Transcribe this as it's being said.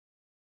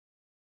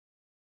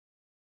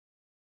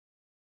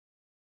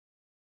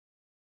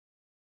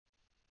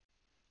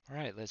All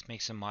right, let's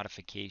make some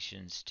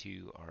modifications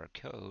to our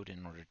code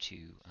in order to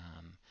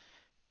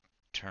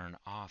turn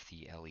off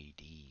the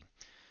LED.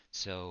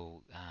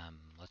 So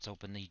let's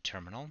open the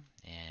terminal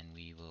and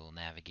we will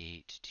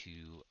navigate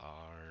to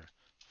our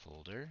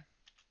folder.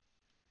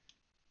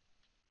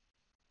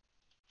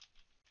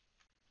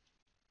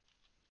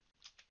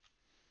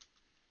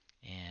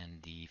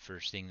 And the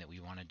first thing that we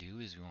want to do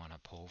is we want to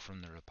pull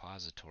from the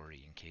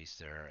repository in case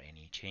there are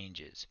any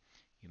changes.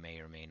 You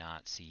may or may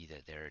not see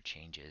that there are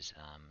changes,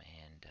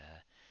 and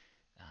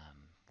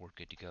we're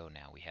good to go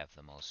now. We have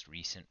the most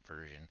recent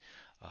version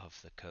of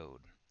the code.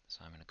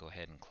 So I'm going to go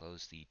ahead and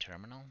close the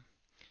terminal,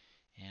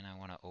 and I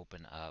want to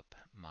open up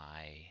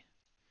my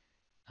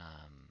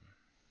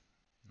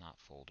not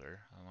folder.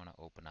 I want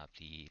to open up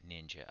the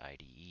Ninja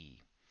IDE.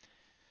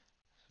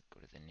 Go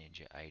to the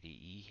Ninja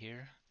IDE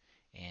here,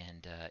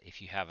 and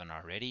if you haven't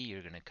already,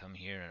 you're going to come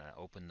here and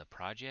open the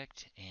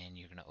project, and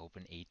you're going to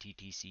open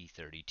ATTC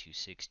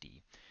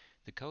 3260.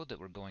 The code that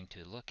we're going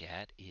to look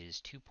at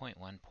is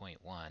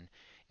 2.1.1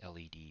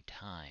 LED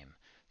time.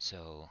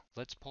 So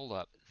let's pull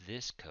up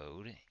this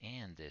code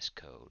and this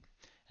code.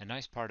 A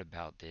nice part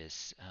about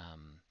this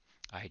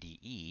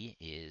IDE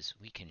is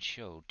we can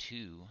show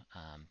two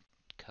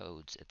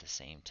codes at the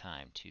same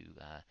time, two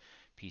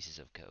pieces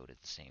of code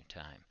at the same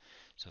time.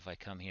 So if I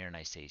come here and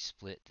I say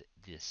split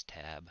this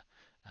tab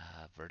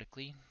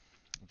vertically,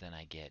 then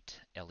I get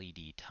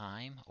LED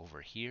time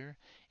over here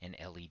and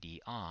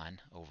LED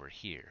on over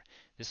here.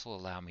 This will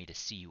allow me to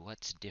see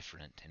what's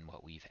different and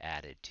what we've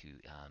added to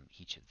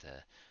each of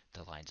the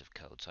lines of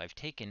code. So I've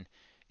taken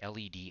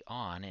LED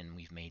on and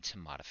we've made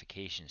some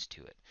modifications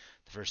to it.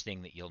 The first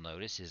thing that you'll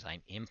notice is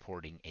I'm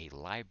importing a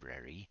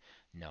library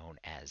known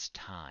as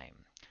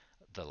time.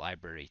 The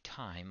library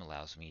time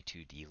allows me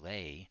to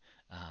delay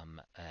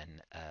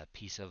a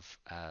piece of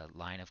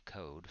line of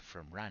code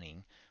from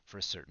running for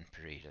a certain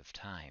period of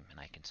time, and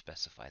I can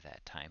specify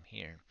that time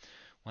here.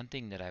 One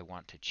thing that I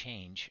want to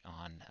change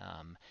on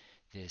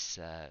this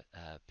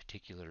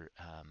particular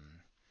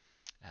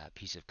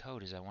piece of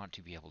code is I want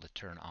to be able to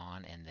turn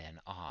on and then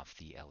off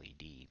the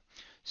LED.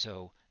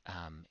 So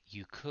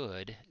you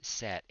could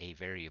set a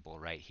variable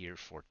right here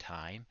for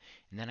time,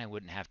 and then I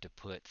wouldn't have to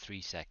put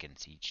 3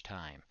 seconds each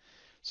time.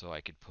 So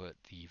I could put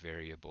the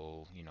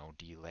variable,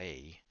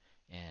 delay,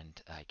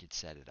 and I could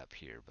set it up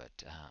here,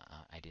 but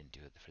I didn't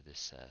do it for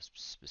this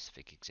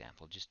specific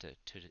example, just to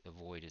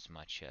avoid as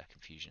much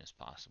confusion as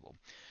possible.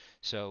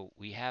 So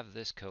we have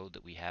this code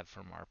that we have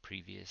from our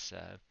previous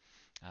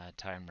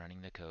time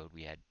running the code.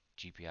 We had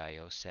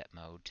GPIO set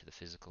mode to the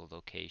physical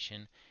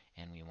location,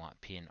 and we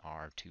want pin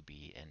R to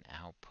be an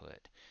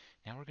output.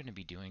 Now we're going to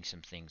be doing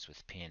some things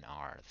with pin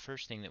R. The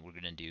first thing that we're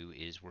going to do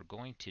is we're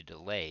going to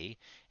delay,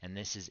 and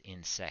this is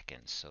in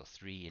seconds. So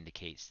 3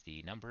 indicates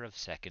the number of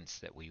seconds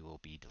that we will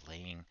be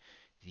delaying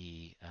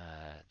the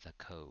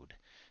code.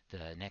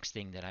 The next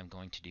thing that I'm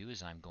going to do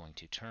is I'm going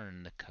to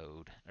turn the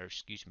code, or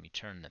excuse me,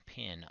 turn the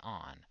pin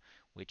on.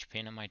 Which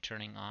pin am I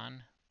turning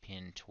on?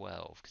 Pin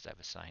 12, because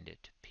I've assigned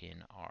it to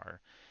pin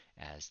R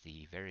as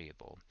the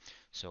variable.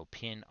 So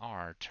pin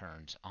R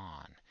turns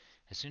on.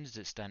 As soon as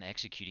it's done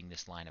executing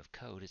this line of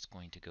code, it's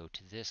going to go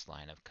to this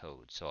line of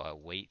code. So I'll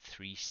wait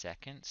 3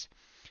 seconds,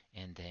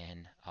 and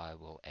then I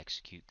will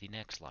execute the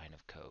next line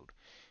of code.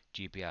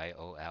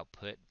 GPIO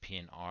output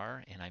pin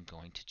R, and I'm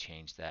going to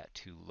change that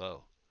to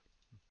low.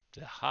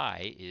 The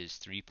high is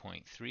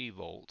 3.3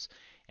 volts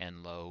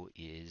and low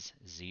is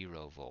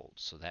 0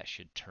 volts. So that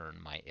should turn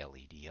my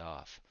LED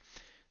off.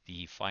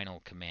 The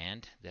final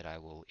command that I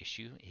will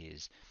issue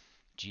is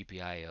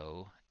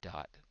gpio.cleanup.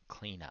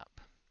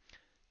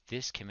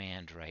 This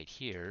command right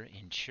here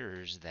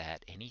ensures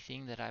that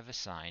anything that I've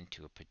assigned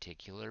to a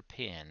particular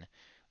pin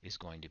is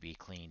going to be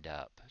cleaned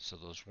up. So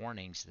those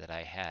warnings that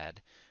I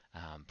had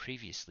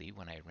previously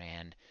when I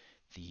ran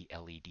the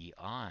LED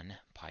on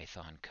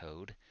Python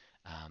code,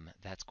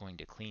 that's going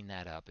to clean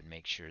that up and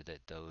make sure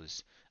that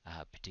those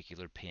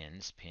particular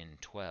pins, pin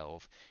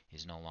 12,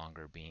 is no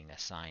longer being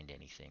assigned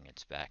anything.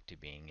 It's back to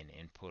being an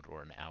input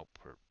or an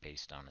output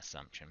based on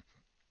assumption.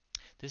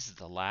 This is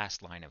the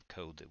last line of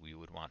code that we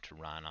would want to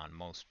run on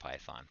most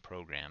Python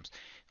programs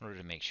in order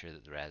to make sure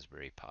that the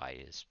Raspberry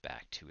Pi is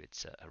back to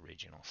its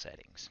original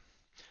settings.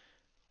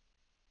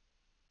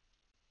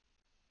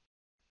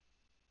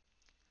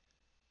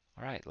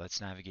 Alright,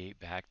 let's navigate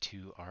back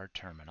to our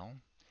terminal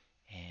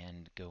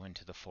and go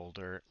into the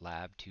folder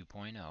Lab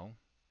 2.0.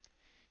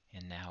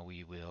 And now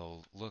we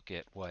will look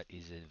at what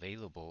is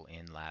available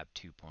in Lab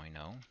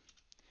 2.0.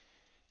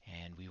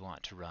 And we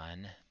want to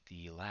run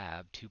the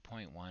Lab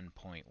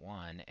 2.1.1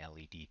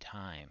 LED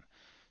time.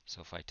 So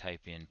if I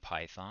type in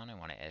Python, I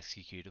want to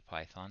execute a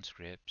Python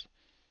script.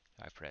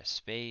 I press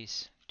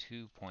space,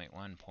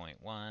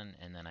 2.1.1,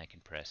 and then I can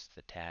press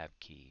the tab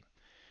key.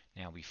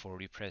 Now before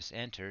we press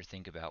enter,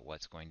 think about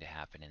what's going to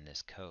happen in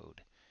this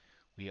code.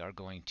 We are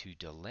going to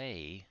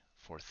delay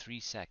for 3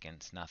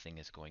 seconds. Nothing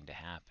is going to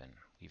happen.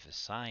 We've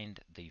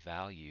assigned the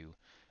value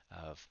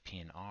of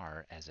pin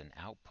R as an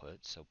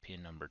output, so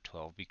pin number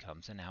 12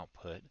 becomes an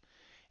output,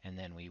 and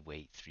then we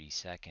wait 3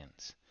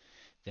 seconds.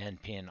 Then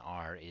pin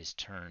R is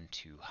turned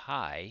to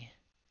high,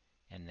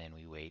 and then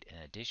we wait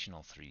an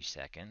additional 3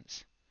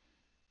 seconds,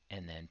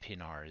 and then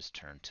pin R is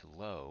turned to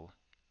low,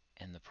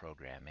 and the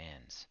program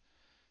ends.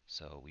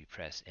 So we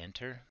press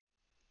enter.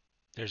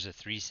 There's a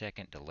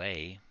 3-second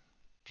delay.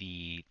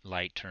 The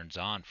light turns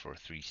on for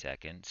 3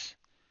 seconds,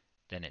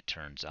 then it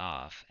turns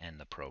off, and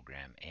the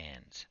program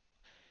ends.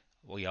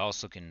 We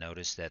also can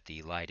notice that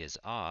the light is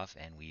off,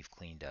 and we've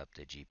cleaned up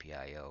the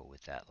GPIO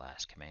with that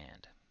last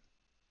command.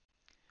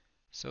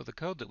 So the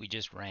code that we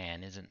just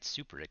ran isn't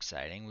super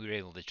exciting. We were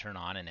able to turn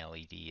on an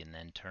LED and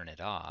then turn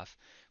it off,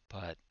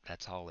 but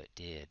that's all it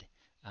did.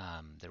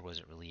 There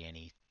wasn't really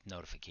any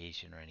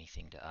notification or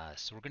anything to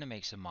us. So we're going to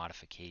make some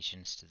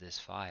modifications to this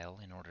file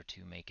in order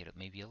to make it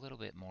maybe a little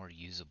bit more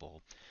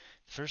usable.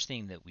 The first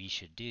thing that we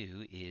should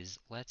do is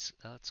let's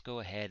go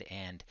ahead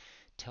and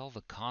tell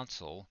the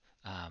console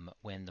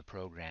when the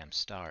program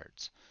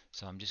starts.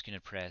 So I'm just going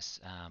to press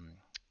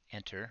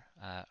enter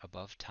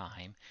above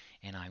time,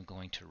 and I'm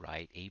going to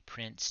write a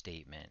print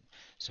statement.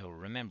 So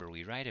remember,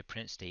 we write a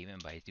print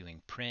statement by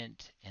doing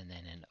print and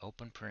then an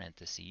open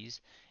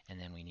parentheses, and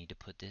then we need to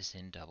put this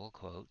in double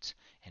quotes,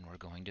 and we're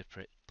going to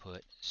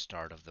put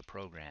start of the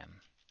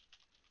program.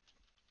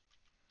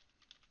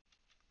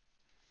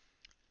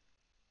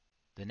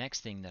 The next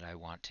thing that I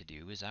want to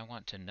do is I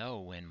want to know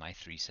when my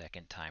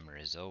 3-second timer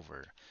is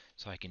over.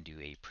 So I can do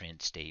a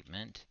print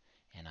statement,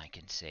 and I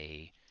can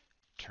say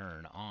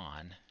turn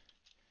on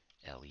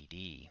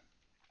LED.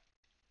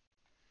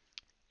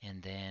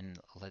 And then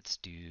let's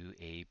do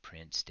a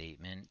print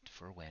statement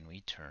for when we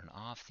turn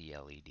off the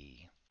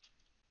LED.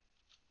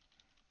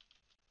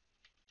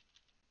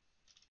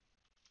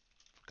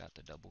 Forgot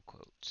the double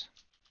quotes.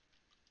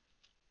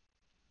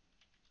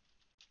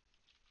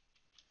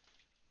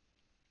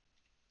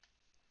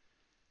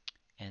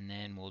 And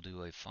then we'll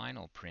do a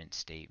final print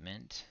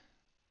statement.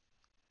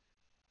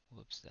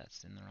 Whoops,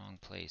 that's in the wrong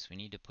place. We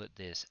need to put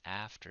this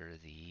after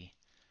the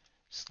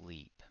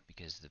sleep,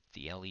 because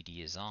the LED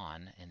is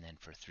on, and then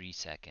for 3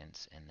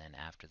 seconds, and then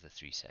after the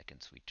 3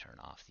 seconds we turn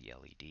off the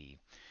LED.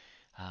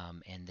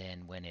 And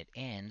then when it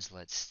ends,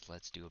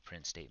 let's do a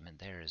print statement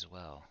there as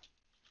well.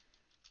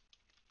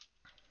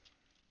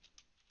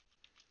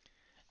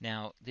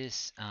 Now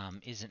this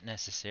isn't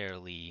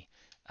necessarily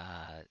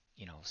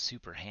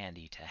super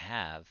handy to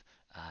have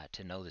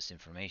to know this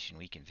information.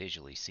 We can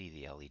visually see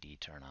the LED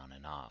turn on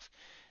and off.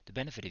 The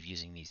benefit of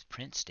using these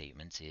print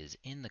statements is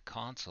in the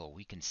console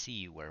we can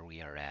see where we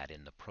are at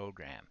in the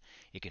program.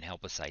 It can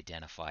help us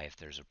identify if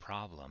there's a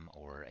problem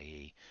or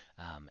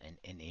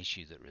an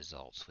issue that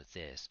results with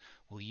this.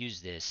 We'll use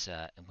this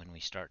when we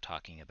start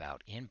talking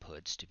about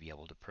inputs to be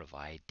able to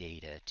provide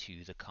data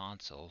to the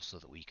console so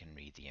that we can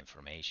read the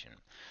information.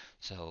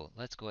 So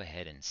let's go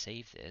ahead and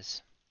save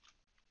this,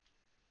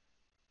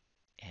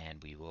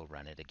 and we will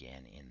run it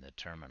again in the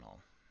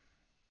terminal.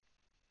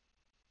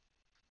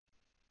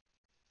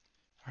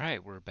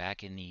 Alright, we're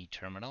back in the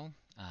terminal.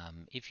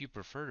 If you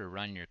prefer to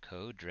run your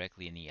code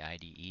directly in the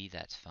IDE,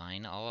 that's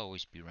fine. I'll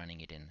always be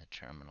running it in the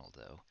terminal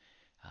though.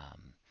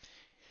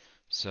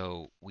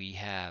 So we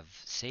have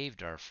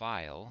saved our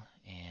file,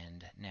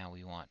 and now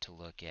we want to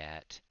look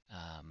at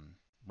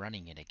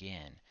running it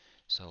again.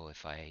 So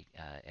if I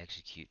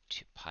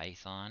execute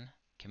Python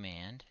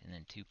command and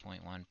then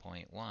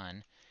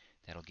 2.1.1,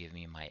 that'll give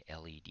me my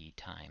LED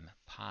time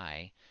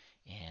pi,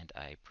 and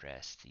I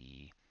press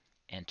the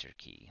enter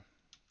key.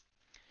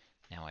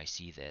 Now I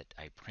see that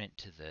I print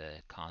to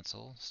the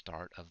console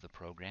start of the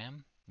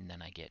program, and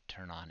then I get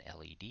turn on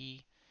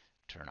LED,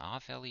 turn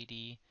off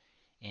LED,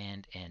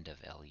 and end of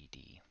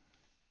LED.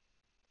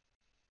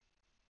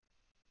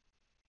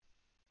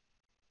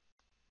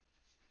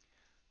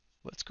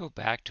 Let's go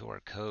back to our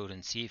code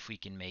and see if we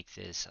can make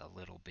this a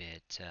little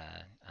bit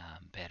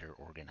better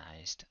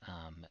organized.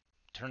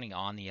 Turning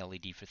on the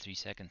LED for 3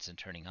 seconds and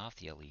turning off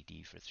the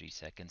LED for 3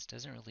 seconds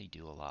doesn't really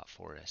do a lot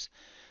for us.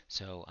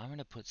 So I'm going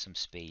to put some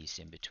space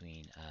in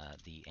between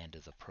the end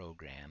of the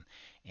program.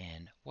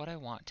 And what I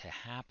want to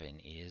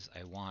happen is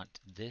I want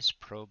this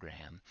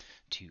program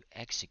to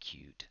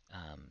execute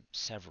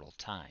several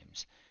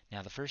times.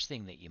 Now the first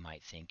thing that you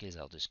might think is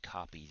I'll just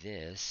copy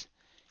this,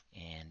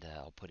 and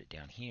I'll put it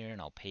down here and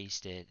I'll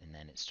paste it, and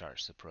then it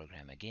starts the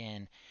program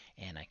again,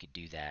 and I could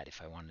do that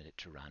if I wanted it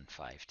to run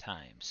 5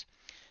 times.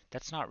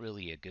 That's not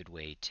really a good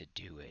way to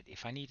do it.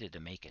 If I needed to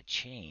make a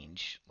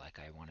change, like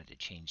I wanted to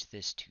change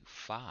this to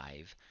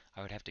 5,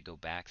 I would have to go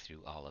back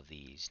through all of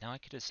these. Now I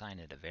could assign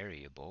it a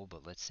variable,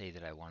 but let's say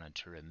that I wanted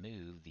to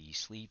remove the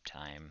sleep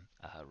time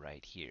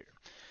right here.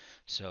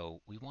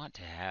 So we want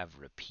to have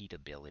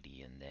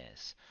repeatability in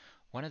this.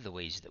 One of the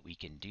ways that we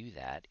can do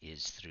that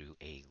is through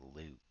a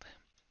loop.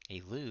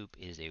 A loop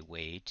is a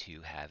way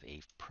to have a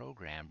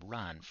program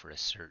run for a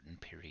certain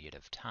period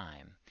of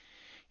time.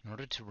 In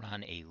order to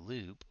run a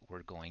loop,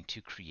 we're going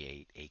to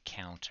create a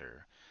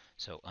counter.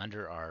 So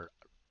under our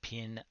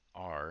pin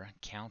r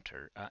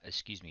counter,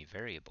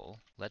 variable,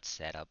 let's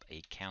set up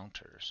a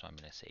counter. So I'm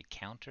going to say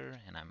counter,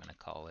 and I'm going to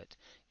call it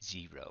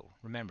 0.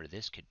 Remember,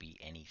 this could be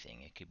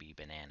anything. It could be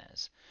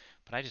bananas.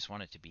 But I just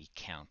want it to be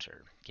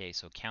counter. Okay,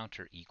 so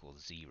counter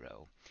equals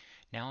 0.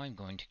 Now I'm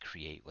going to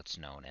create what's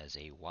known as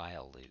a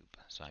while loop.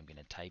 So I'm going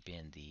to type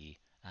in the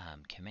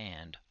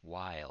command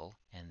while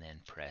and then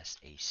press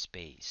a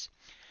space.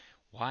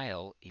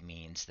 While, it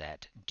means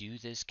that do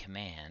this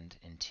command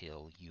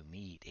until you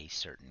meet a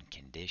certain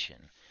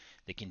condition.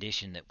 The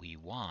condition that we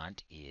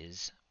want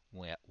is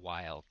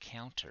while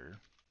counter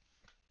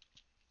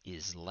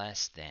is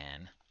less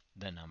than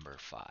the number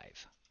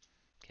 5.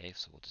 Okay,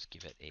 so we'll just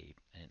give it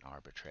an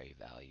arbitrary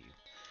value.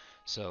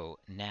 So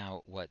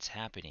now what's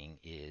happening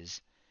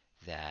is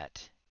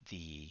that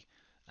the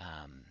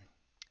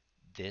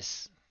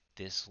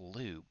this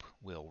loop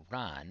will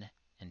run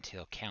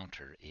until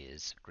counter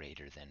is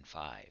greater than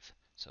 5.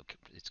 So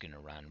it's going to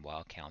run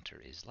while counter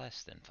is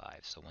less than 5.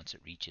 So once it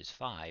reaches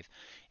 5,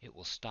 it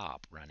will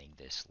stop running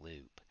this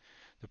loop.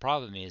 The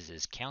problem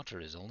is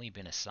counter has only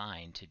been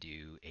assigned to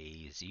do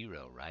a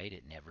 0, right?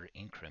 It never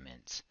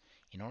increments.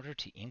 In order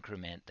to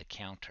increment the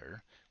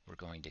counter, we're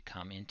going to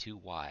come into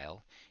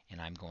while, and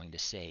I'm going to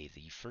say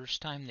the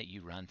first time that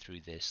you run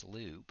through this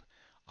loop,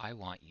 I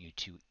want you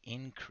to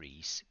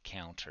increase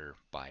counter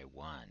by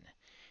 1.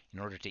 In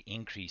order to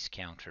increase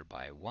counter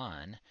by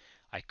 1,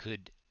 I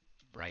could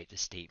write the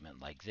statement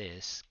like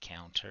this,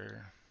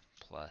 counter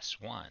plus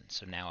 1.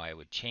 So now I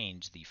would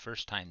change the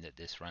first time that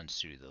this runs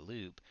through the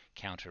loop,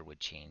 counter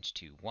would change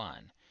to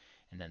 1.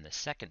 And then the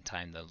second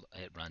time that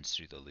it runs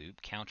through the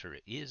loop, counter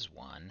is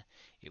 1,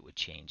 it would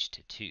change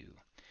to 2.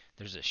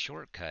 There's a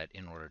shortcut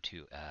in order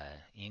to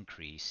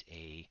increase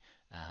a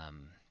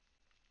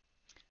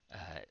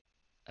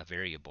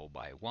variable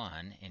by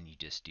 1, and you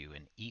just do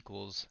an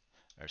equals,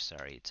 or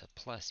sorry, it's a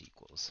plus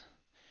equals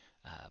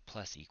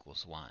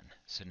 1.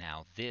 So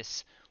now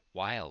this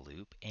while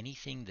loop,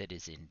 anything that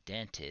is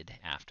indented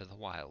after the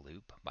while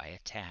loop by a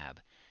tab,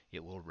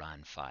 it will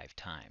run 5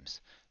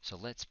 times. So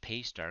let's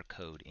paste our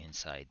code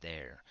inside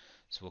there.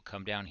 So we'll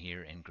come down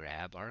here and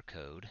grab our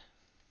code,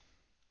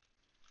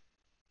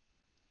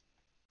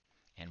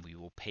 and we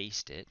will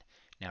paste it.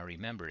 Now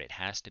remember, it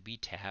has to be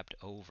tabbed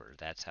over.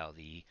 That's how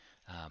the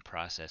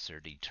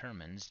processor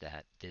determines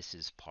that this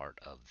is part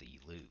of the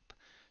loop.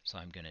 So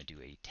I'm going to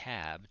do a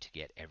tab to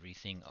get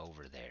everything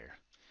over there.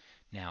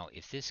 Now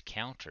if this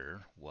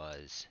counter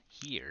was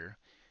here,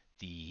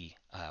 the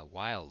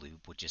while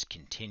loop would just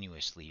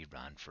continuously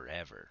run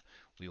forever.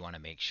 We want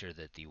to make sure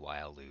that the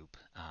while loop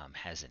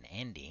has an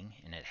ending,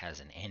 and it has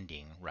an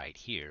ending right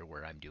here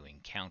where I'm doing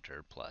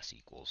counter plus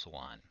equals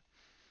 1.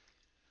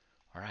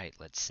 Alright,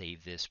 let's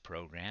save this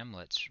program.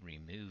 Let's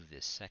remove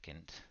this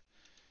second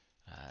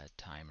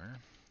timer.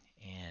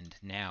 And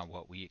now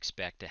what we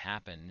expect to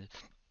happen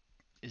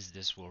is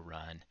this will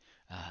run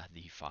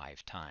the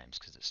 5 times,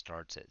 because it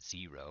starts at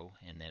 0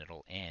 and then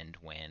it'll end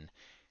when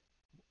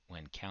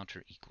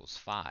counter equals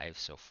 5.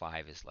 So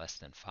 5 is less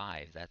than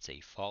 5. That's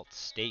a false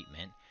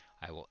statement.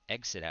 I will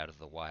exit out of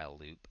the while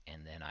loop,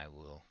 and then I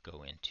will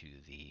go into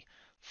the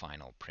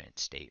final print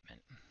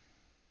statement.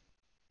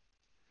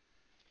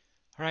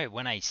 Alright,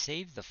 when I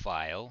save the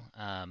file,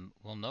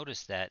 we'll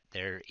notice that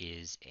there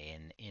is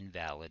an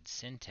invalid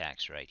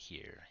syntax right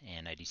here.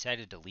 And I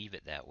decided to leave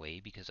it that way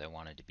because I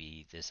wanted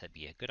this would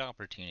be a good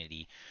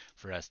opportunity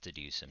for us to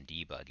do some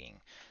debugging.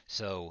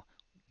 So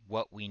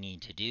what we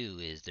need to do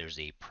is there's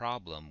a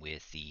problem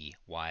with the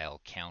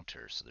while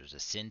counter. So there's a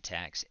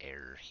syntax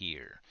error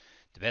here.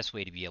 The best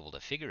way to be able to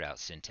figure out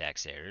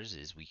syntax errors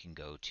is we can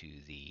go to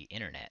the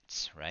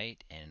internets,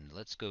 right? And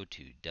let's go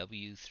to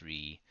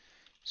W3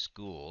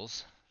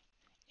 Schools.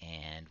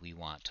 And we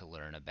want to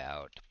learn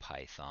about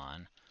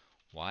Python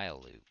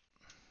while loop.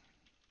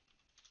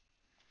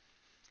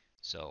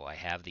 So I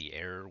have the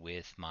error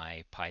with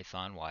my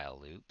Python while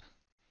loop,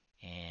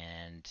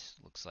 and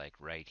looks like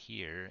right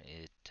here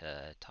it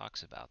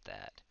talks about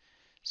that.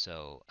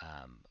 So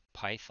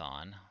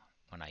Python,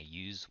 when I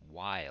use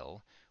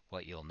while,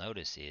 what you'll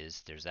notice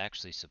is there's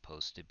actually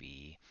supposed to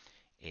be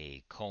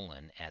a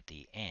colon at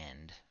the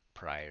end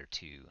prior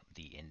to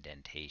the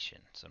indentation.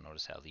 So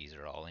notice how these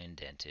are all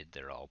indented.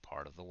 They're all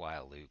part of the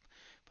while loop.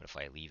 But if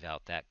I leave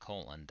out that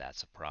colon,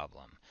 that's a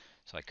problem.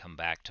 So I come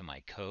back to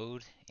my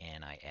code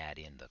and I add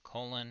in the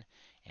colon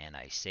and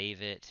I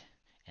save it,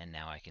 and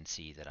now I can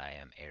see that I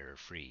am error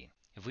free.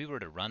 If we were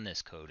to run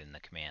this code in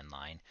the command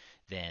line,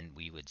 then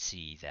we would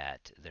see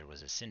that there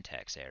was a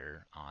syntax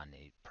error on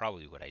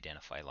probably would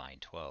identify line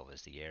 12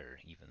 as the error,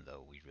 even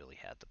though we really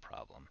had the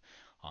problem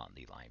on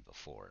the line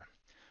before.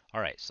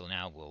 Alright, so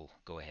now we'll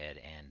go ahead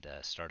and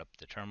start up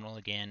the terminal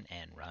again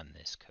and run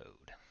this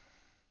code.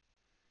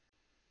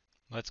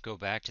 Let's go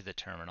back to the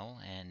terminal,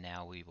 and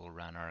now we will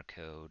run our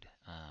code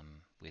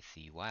with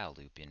the while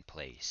loop in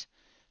place.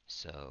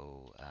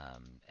 So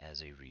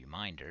as a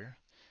reminder,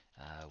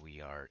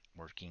 we are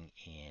working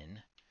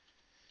in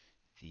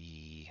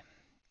the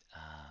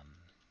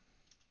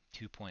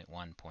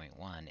 2.1.1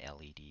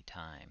 LED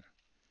time.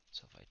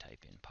 So if I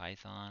type in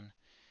Python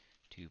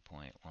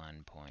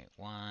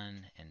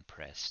 2.1.1, and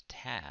press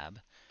tab.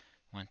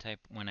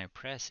 When I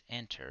press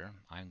enter,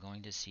 I'm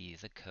going to see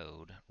the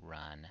code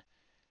run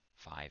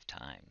 5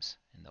 times,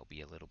 and there'll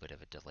be a little bit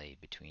of a delay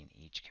between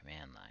each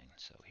command line.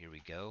 So here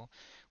we go.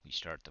 We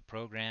start the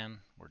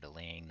program. We're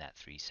delaying that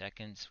 3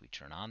 seconds. We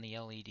turn on the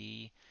LED.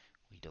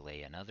 We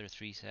delay another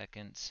 3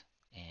 seconds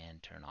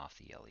and turn off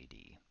the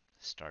LED.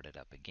 Start it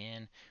up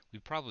again. We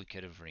probably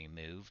could have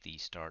removed the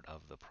start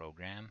of the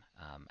program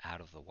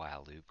out of the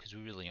while loop, because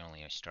we really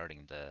only are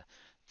starting the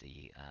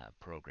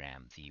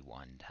program the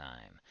one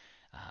time.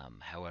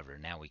 However,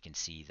 now we can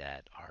see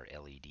that our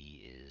LED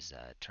is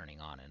turning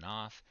on and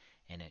off,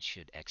 and it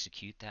should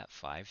execute that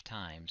 5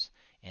 times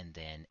and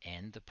then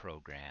end the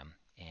program,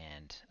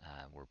 and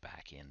we're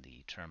back in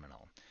the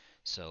terminal.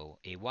 So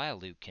a while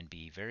loop can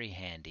be very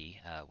handy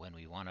when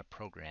we want a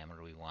program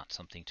or we want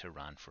something to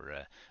run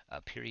for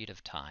a period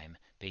of time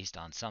based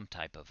on some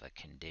type of a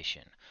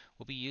condition.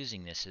 We'll be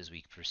using this as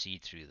we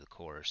proceed through the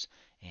course,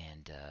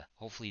 and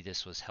hopefully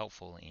this was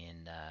helpful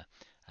in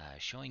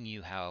showing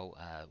you how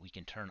we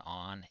can turn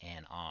on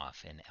and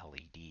off an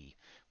LED.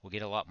 We'll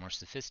get a lot more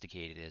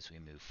sophisticated as we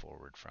move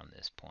forward from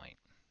this point.